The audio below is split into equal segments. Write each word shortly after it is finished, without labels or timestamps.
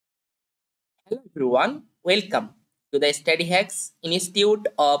Hello everyone, welcome to the Study Hacks Institute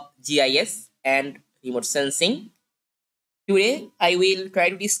of GIS and Remote Sensing. Today I will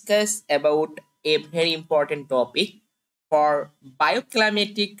try to discuss about a very important topic for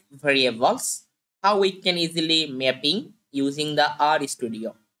bioclimatic variables, how we can easily mapping using the R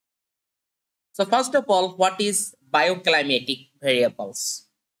Studio. So first of all, what is bioclimatic variables?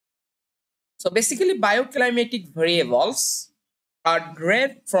 So basically bioclimatic variables are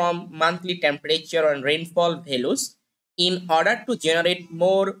derived from monthly temperature and rainfall values in order to generate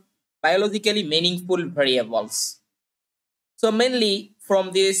more biologically meaningful variables. So mainly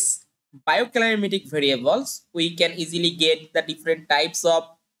from these bioclimatic variables, we can easily get the different types of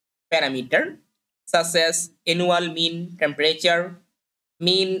parameter such as annual mean temperature,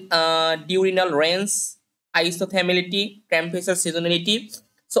 mean diurnal range, isothermality, temperature seasonality.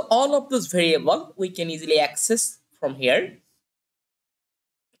 So all of those variables we can easily access from here.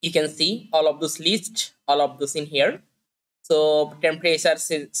 You can see all of those list, all of those in here. So temperature,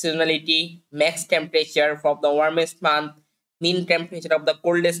 seasonality, max temperature from the warmest month, mean temperature of the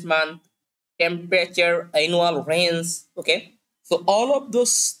coldest month, temperature, annual range. Okay, so all of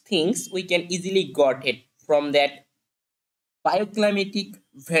those things we can easily got it from that bioclimatic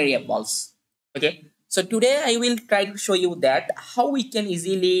variables. Okay, so today I will try to show you that how we can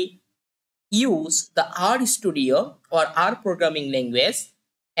easily use the R Studio or R programming language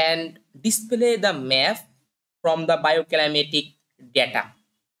and display the map from the bioclimatic data.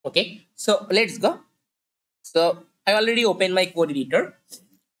 Okay, so let's go. So I already opened my code editor.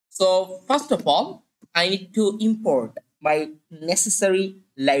 So first of all, I need to import my necessary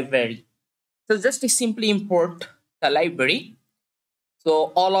library. So just simply import the library.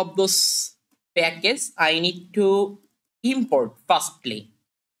 So all of those packages I need to import firstly.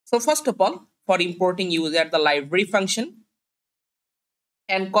 So first of all, for importing use at the library function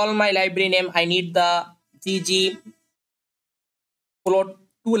and call my library name. I need the gg plot2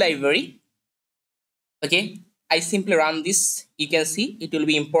 library. Okay, I simply run this. You can see it will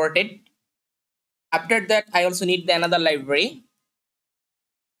be imported. After that, I also need the another library,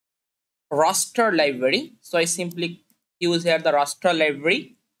 raster library. So I simply use here the raster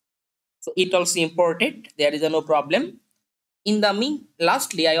library. So it also imported. There is no problem. In the mean,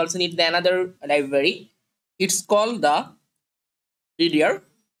 lastly, I also need the another library. It's called the reader.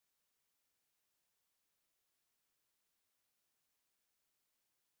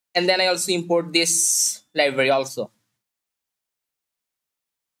 And then I also import this library also.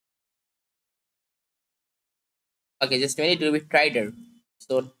 Okay, just a minute, it will be Trider.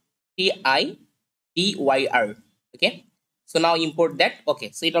 So TIDYR. Okay. So now import that.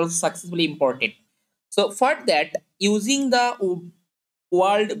 Okay, so it also successfully imported. So for that, using the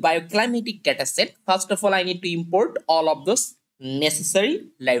world bioclimatic dataset, first of all, I need to import all of those necessary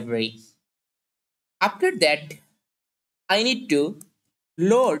library. After that, I need to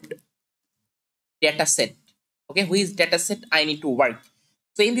load dataset. Okay, which dataset I need to work.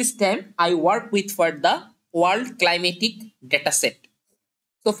 So in this time, I work with for the world climatic dataset.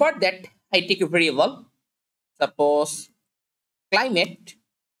 So for that, I take a variable. Suppose climate.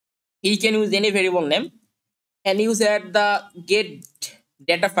 You can use any variable name and use at the get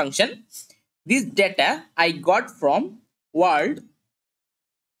data function. This data I got from world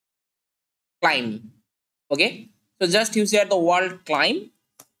clim. Okay, so just use here the world clim,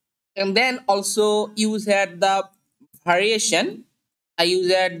 and then also use here the variation. I use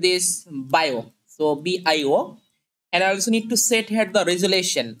here this bio, so bio, and I also need to set here the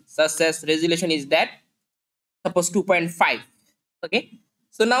resolution. Such as resolution is that suppose 2.5. Okay,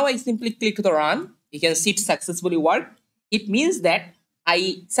 so now I simply click to the run. You can see it successfully worked. It means that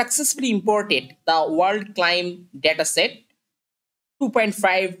I successfully imported the world climb dataset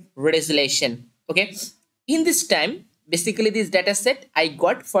 2.5 resolution. Okay, in this time, basically this dataset I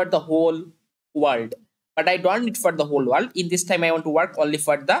got for the whole world, but I don't need for the whole world. In this time, I want to work only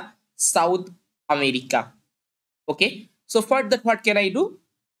for the South America. Okay, so for that, what can I do?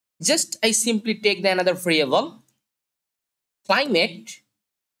 Just I simply take the another variable climate,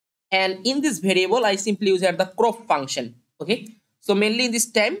 and in this variable I simply use here the crop function. Okay, so mainly in this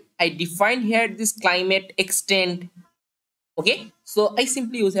time I define here this climate extend. Okay, so I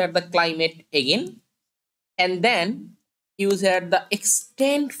simply use here the climate again, and then use here the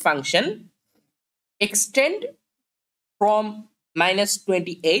extend function, extend from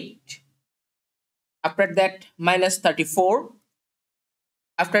 -28, after that -34,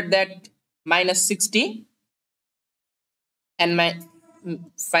 after that -60, and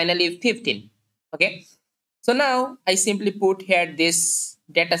finally 15. Okay, so now I simply put here this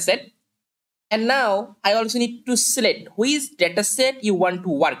data set, and now I also need to select which data set you want to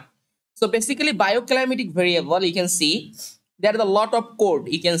work. So basically bioclimatic variable, you can see there is a lot of code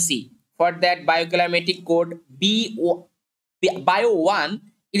you can see for that bioclimatic code. Bio 1,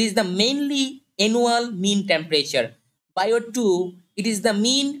 it is the mainly annual mean temperature. Bio 2, it is the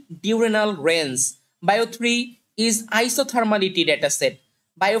mean diurnal range. Bio 3 is isothermality dataset.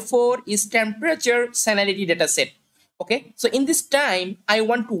 Bio 4 is temperature salinity dataset. Okay, so in this time I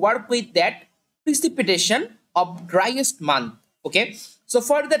want to work with that precipitation of driest month. Okay, so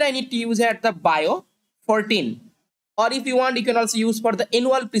for that I need to use at the bio 14, or if you want you can also use for the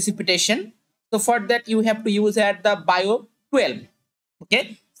annual precipitation. So for that you have to use at the bio 12.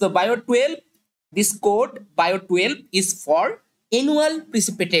 Okay, so bio 12, this code bio 12 is for annual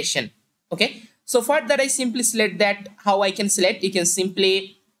precipitation. Okay, so for that I simply select that. How I can select? You can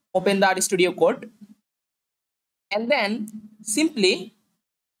simply open the studio code and then simply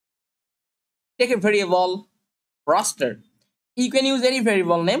take a variable roster. You can use any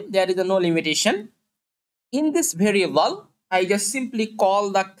variable name, there is no limitation. In this variable I just simply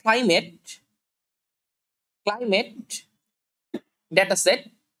call the climate dataset,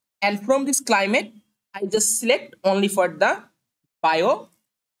 and from this climate I just select only for the bio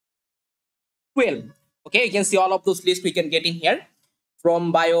 12. Okay, you can see all of those lists we can get in here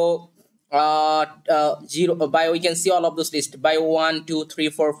from bio 0 bio. You can see all of those lists, bio 1 2 3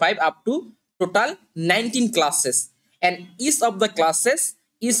 4 5 up to total 19 classes, and each of the classes,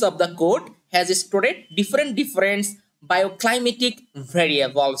 each of the code has stored different bioclimatic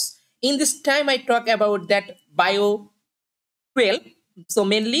variables. In this time I talk about that bio 12. So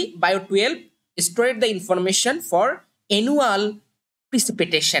mainly bio 12 stored the information for annual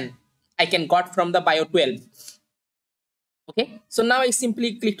precipitation I can got from the bio 12. Okay, so now I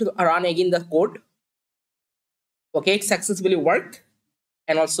simply click to run again the code. Okay, it successfully worked,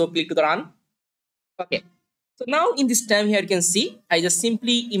 and also click to the run. Okay, so now in this time here you can see I just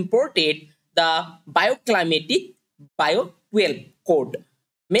simply imported the bioclimatic bio 12 code.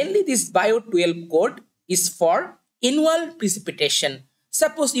 Mainly this bio 12 code is for annual precipitation.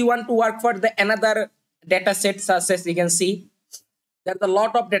 Suppose you want to work for the another data set, such as you can see there's a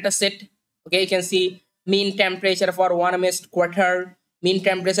lot of data set. Okay, you can see mean temperature for warmest quarter, mean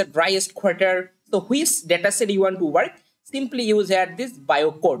temperature driest quarter. So which data set you want to work, simply use at this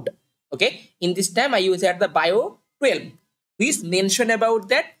bio code. Okay, in this time I use at the bio 12, which mention about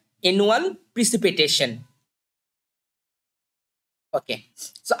that annual precipitation. Okay,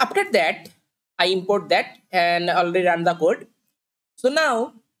 so after that I import that and already run the code. So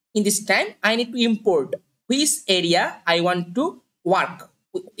now in this time I need to import which area I want to work,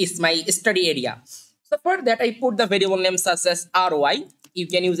 is my study area. So for that I put the variable name such as ROI. You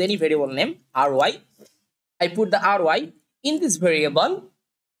can use any variable name ROI. I put the ROI. In this variable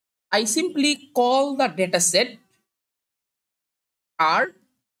I simply call the dataset R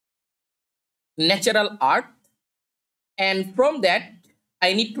natural earth, and from that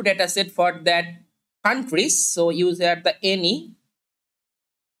I need to dataset for that countries. So use at the any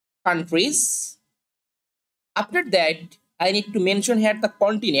countries. After that I need to mention here the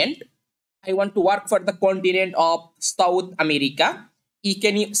continent. I want to work for the continent of South America. You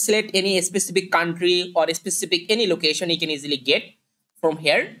can select any specific country or a specific any location you can easily get from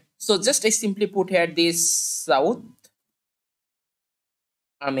here. So just I simply put here this South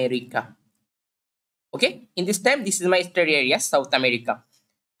America. Okay, in this time this is my study area South America.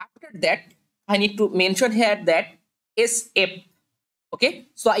 After that I need to mention here that SF. Okay,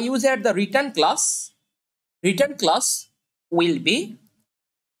 so I use here the return class. Return class will be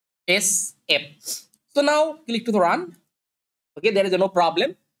SF. So now click to the run. Okay, there is no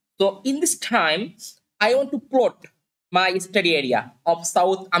problem. So in this time I want to plot my study area of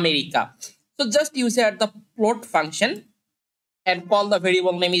South America. So just use here the plot function and call the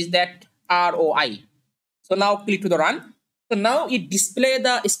variable name is that ROI. So now click to the run. So now it display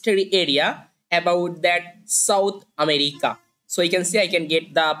the study area about that South America. So you can see I can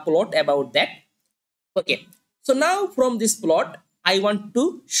get the plot about that. Okay, so now from this plot I want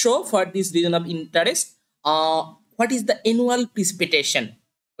to show for this region of interest what is the annual precipitation.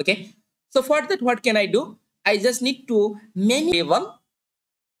 Okay, so for that what can I do? I just need to variable.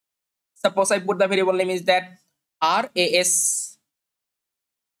 Suppose I put the variable name is that RAS.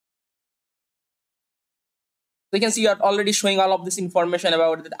 So you can see you are already showing all of this information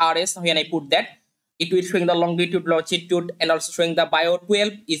about the RS. When I put that, it will showing the longitude, longitude, and also showing the bio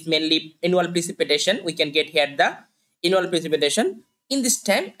 12 is mainly annual precipitation. We can get here the annual precipitation. In this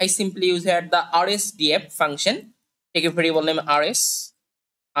time, I simply use here the RSDF function. Take a variable name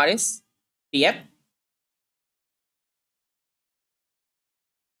RSDF.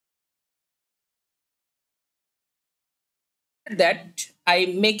 That I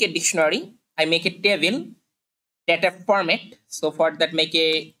make a dictionary, I make a table, data format. So for that, make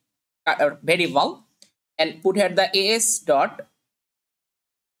a variable and put here the as dot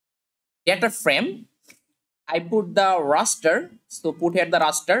data frame. I put the raster. So put here the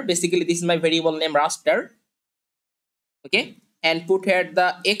raster. Basically, this is my variable name raster. Okay, and put here the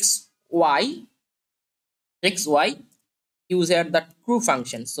xy use here the true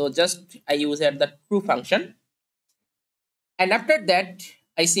function. So just I use here the true function, and after that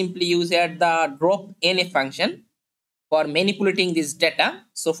I simply use here the drop na function for manipulating this data.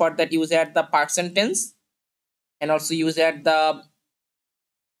 So for that use here the percentage and also use here the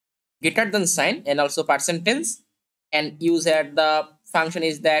greater than sign and also percentage, and use here the function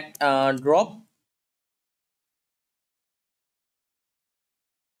is that drop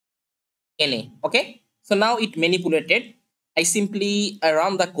na. Okay, so now it manipulated. I simply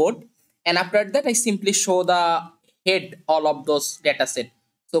run the code, and after that I simply show the head all of those data set.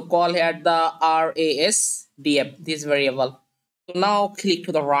 So call here the rasdf, this variable. So now click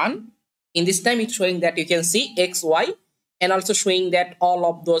to the run. In this time it's showing that you can see xy, and also showing that all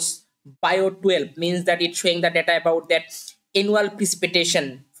of those bio 12 means that it's showing the data about that annual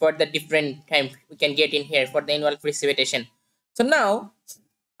precipitation for the different time we can get in here for the annual precipitation. So now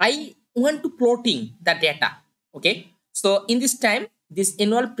I want to plotting the data. Okay. So in this time, this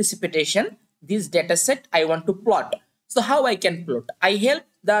annual precipitation, this data set I want to plot. So how I can plot? I help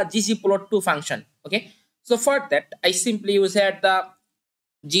the ggplot2 function. Okay. So for that, I simply use here the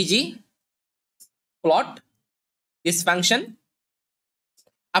ggplot, this function.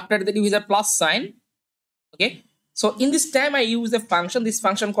 After that, use a plus sign. Okay. So in this time, I use a function, this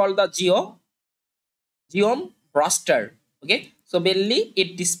function called the geom raster. Okay. So basically,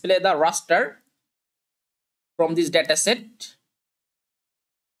 it display the raster from this data set,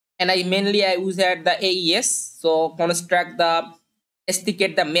 and I use here the AES. So construct the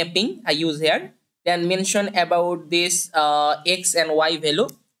estimate the mapping I use here, then mention about this x and y value.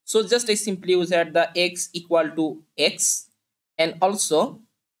 So just I simply use here the x equal to x and also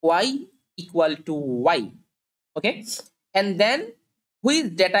y equal to y. Okay, and then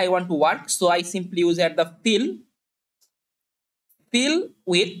with data I want to work, so I simply use here the fill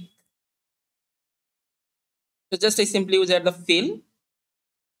with. So just I simply use here the fill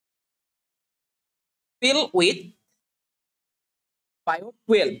with bio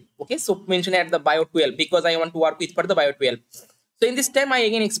 12. Okay, so mention at the bio 12 because I want to work with for the bio 12. So in this time I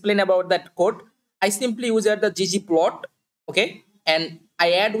again explain about that code. I simply use at the ggplot. Okay, and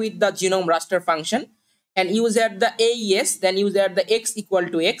I add with the genome raster function and use at the AES, then use at the x equal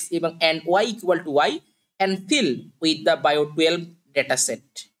to x even and y equal to y, and fill with the bio 12 data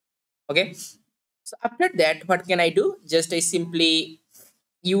set. Okay, so after that what can I do? Just I simply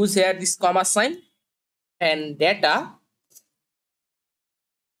use here this comma sign and data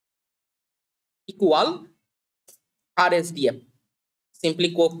equal RSDF.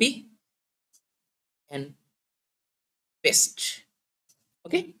 Simply copy and paste.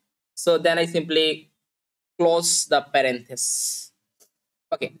 Okay. So then I simply close the parenthesis.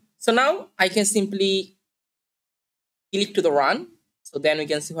 Okay. So now I can simply click to the run. So then we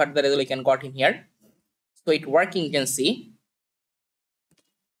can see what the result we can got in here. So it working, you can see.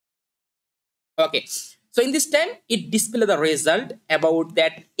 Okay. So in this time, it display the result about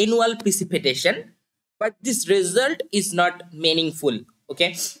that annual precipitation, but this result is not meaningful.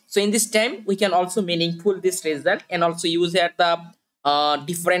 Okay. So in this time, we can also meaningful this result and also use at the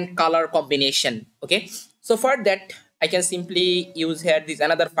different color combination. Okay. So for that, I can simply use here this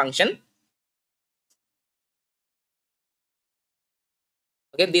another function.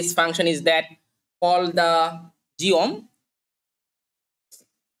 Okay. This function is that called the geom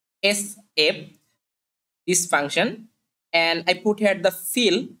sf, this function, and I put here the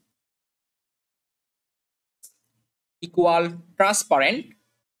fill equal transparent.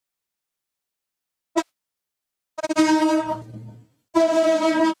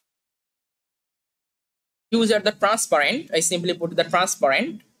 Use at the transparent, I simply put the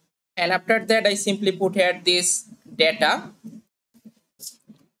transparent, and after that I simply put here this data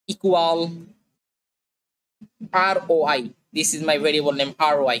equal ROI. This is my variable name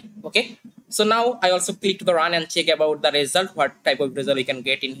ROI. Okay, so now I also click to the run and check about the result, what type of result we can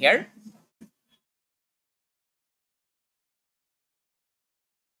get in here.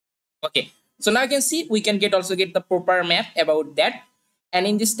 Okay, so now you can see we can also get the proper map about that. And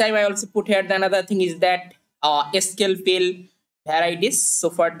in this time I also put here the another thing is that scale fill varieties. So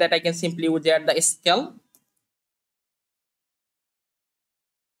for that I can simply use there the scale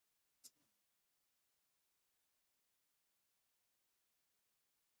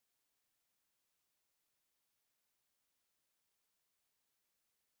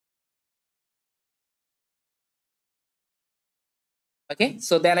Okay,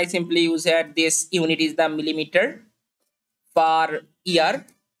 so then I simply use here this unit is the millimeter per year.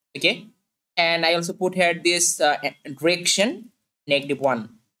 Okay, and I also put here this direction -1,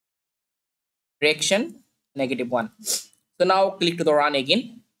 direction -1. So now click to the run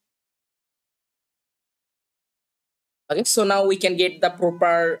again. Okay, so now we can get the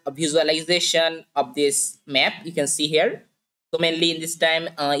proper visualization of this map. You can see here. So mainly in this time,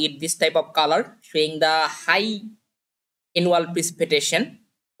 this type of color showing the high annual precipitation.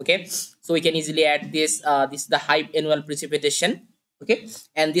 Okay, so we can easily add this. This is the high annual precipitation. Okay,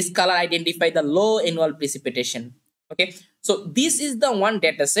 and this color identify the low annual precipitation. Okay, so this is the one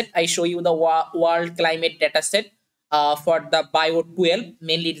data set. I show you the world climate data set for the bio 12.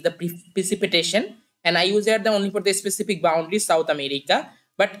 Mainly it's the precipitation, and I use that only for the specific boundary South America.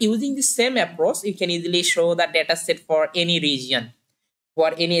 But using the same approach, you can easily show the data set for any region.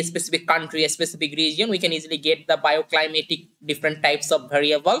 For any specific country, a specific region, we can easily get the bioclimatic different types of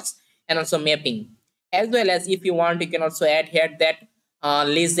variables and also mapping. As well as if you want, you can also add here that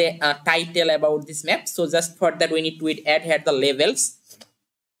list a title about this map. So just for that, we need to add here the levels.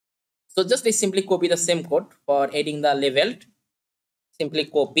 So just I simply copy the same code for adding the level. Simply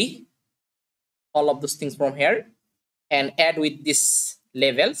copy all of those things from here and add with these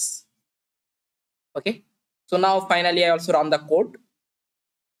levels. Okay. So now finally, I also run the code.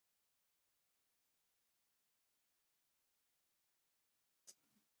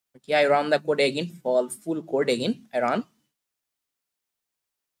 Okay, I run the code again for full code again. I run.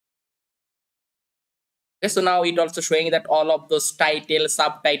 Okay, so now it also showing that all of those title,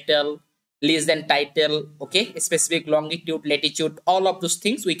 subtitle, list and title, okay, specific longitude, latitude, all of those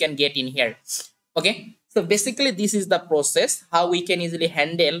things we can get in here. Okay, so basically this is the process how we can easily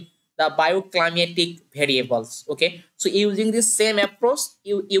handle the bioclimatic variables. Okay, so using this same approach,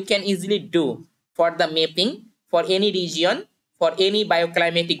 you can easily do for the mapping for any region, for any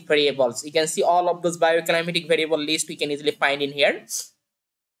bioclimatic variables. You can see all of those bioclimatic variable list we can easily find in here.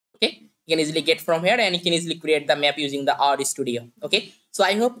 Okay, you can easily get from here and you can easily create the map using the R Studio. Okay, so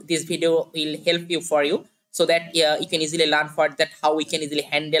I hope this video will help you so that you can easily learn for that how we can easily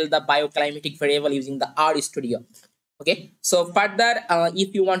handle the bioclimatic variable using the R Studio. Okay, so further,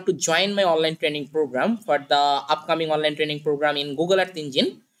 if you want to join my online training program for the upcoming online training program in Google Earth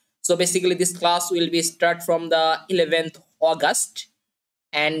Engine, so basically this class will be start from the 11th August.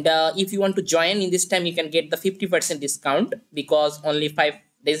 And if you want to join in this time, you can get the 50% discount because only 5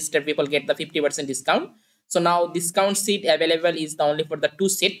 registered people get the 50% discount. So now discount seat available is only for the 2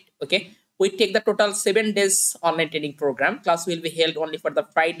 seat. Okay, we take the total 7 days online training program. Class will be held only for the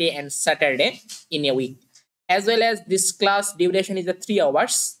Friday and Saturday in a week. As well as this class duration is the 3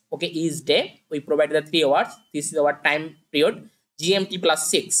 hours. Okay, each day we provide the 3 hours. This is our time period, GMT plus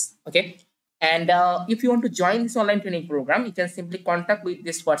 6. Okay, and if you want to join this online training program, you can simply contact with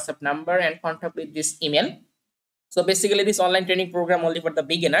this WhatsApp number and contact with this email. So basically this online training program only for the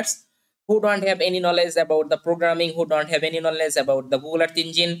beginners who don't have any knowledge about the programming, who don't have any knowledge about the Google Earth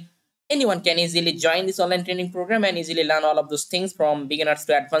Engine. Anyone can easily join this online training program and easily learn all of those things from beginners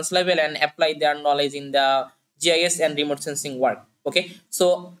to advanced level and apply their knowledge in the GIS and remote sensing work. Okay,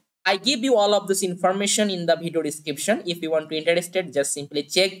 so I give you all of this information in the video description. If you want to interested, just simply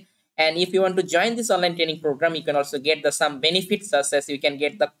check. And if you want to join this online training program, you can also get the some benefits such as you can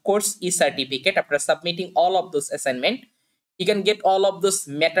get the course e-certificate after submitting all of those assignment. You can get all of those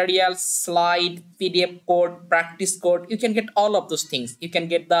materials, slide, PDF code, practice code. You can get all of those things. You can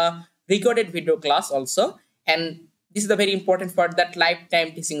get the recorded video class also. And this is the very important for that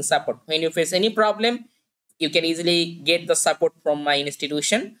lifetime teaching support. When you face any problem, you can easily get the support from my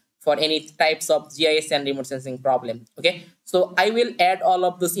institution for any types of GIS and remote sensing problem. Okay, so I will add all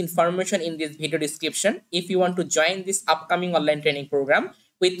of this information in this video description. If you want to join this upcoming online training program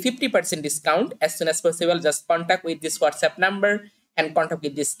with 50% discount as soon as possible, just contact with this WhatsApp number and contact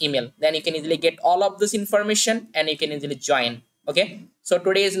with this email. Then you can easily get all of this information and you can easily join. Okay, so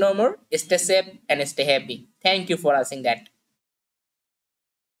today is no more. Stay safe and stay happy. Thank you for asking that.